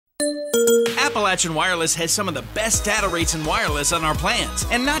Appalachian Wireless has some of the best data rates in wireless on our plans,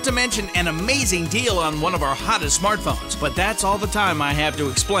 and not to mention an amazing deal on one of our hottest smartphones. But that's all the time I have to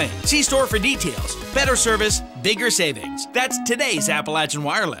explain. See store for details. Better service, bigger savings. That's today's Appalachian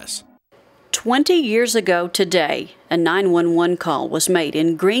Wireless. 20 years ago today, a 911 call was made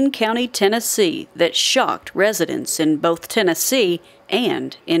in Greene County, Tennessee that shocked residents in both Tennessee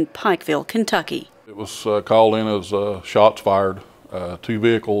and in Pikeville, Kentucky. It was called in as shots fired. 2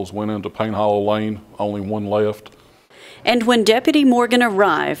 vehicles went into Payne Hollow Lane, only one left. And when Deputy Morgan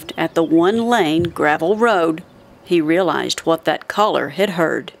arrived at the one-lane gravel road, he realized what that caller had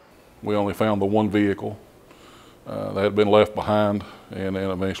heard. We only found the one vehicle that had been left behind, and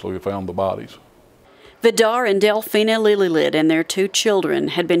then eventually we found the bodies. Vidar and Delphina Lillelid and their 2 children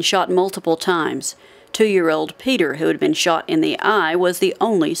had been shot multiple times. 2-year-old Peter, who had been shot in the eye, was the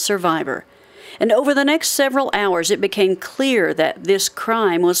only survivor. And over the next several hours, it became clear that this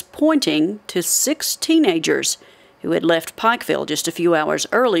crime was pointing to 6 teenagers who had left Pikeville just a few hours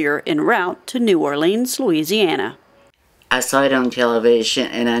earlier en route to New Orleans, Louisiana. I saw it on television,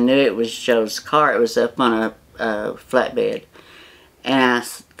 and I knew it was Joe's car. It was up on a flatbed. And I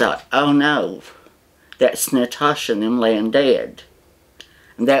thought, oh no, that's Natasha and them laying dead.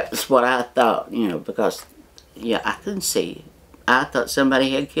 And that was what I thought, you know, because, yeah, I couldn't see. I thought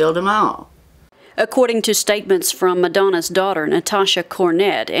somebody had killed them all. According to statements from Madonna's daughter, Natasha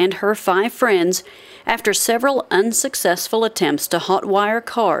Cornett, and her 5 friends, after several unsuccessful attempts to hotwire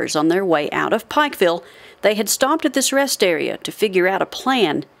cars on their way out of Pikeville, they had stopped at this rest area to figure out a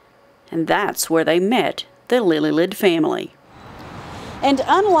plan. And that's where they met the Lillelid family. And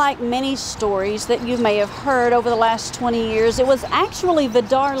unlike many stories that you may have heard over the last 20 years, it was actually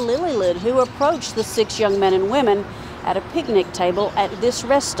Vidar Lillelid who approached the 6 young men and women at a picnic table at this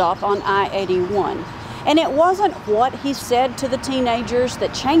rest stop on I-81. And it wasn't what he said to the teenagers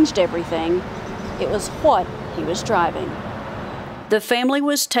that changed everything. It was what he was driving. The family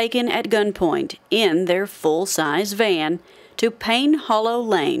was taken at gunpoint in their full-size van to Payne Hollow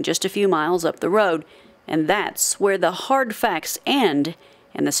Lane, just a few miles up the road. And that's where the hard facts end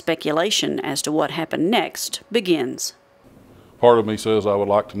and the speculation as to what happened next begins. Part of me says I would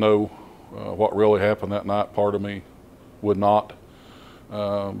like to know what really happened that night. Part of me would not,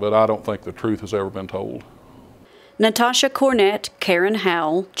 but I don't think the truth has ever been told. Natasha Cornett, Karen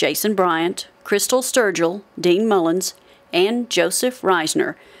Howell, Jason Bryant, Crystal Sturgill, Dean Mullins, and Joseph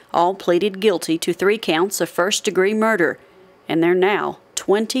Reisner all pleaded guilty to 3 counts of first-degree murder, and they're now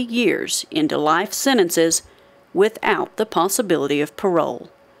 20 years into life sentences without the possibility of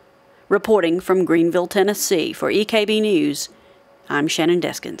parole. Reporting from Greeneville, Tennessee for EKB News, I'm Shannon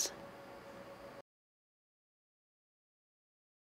Deskins.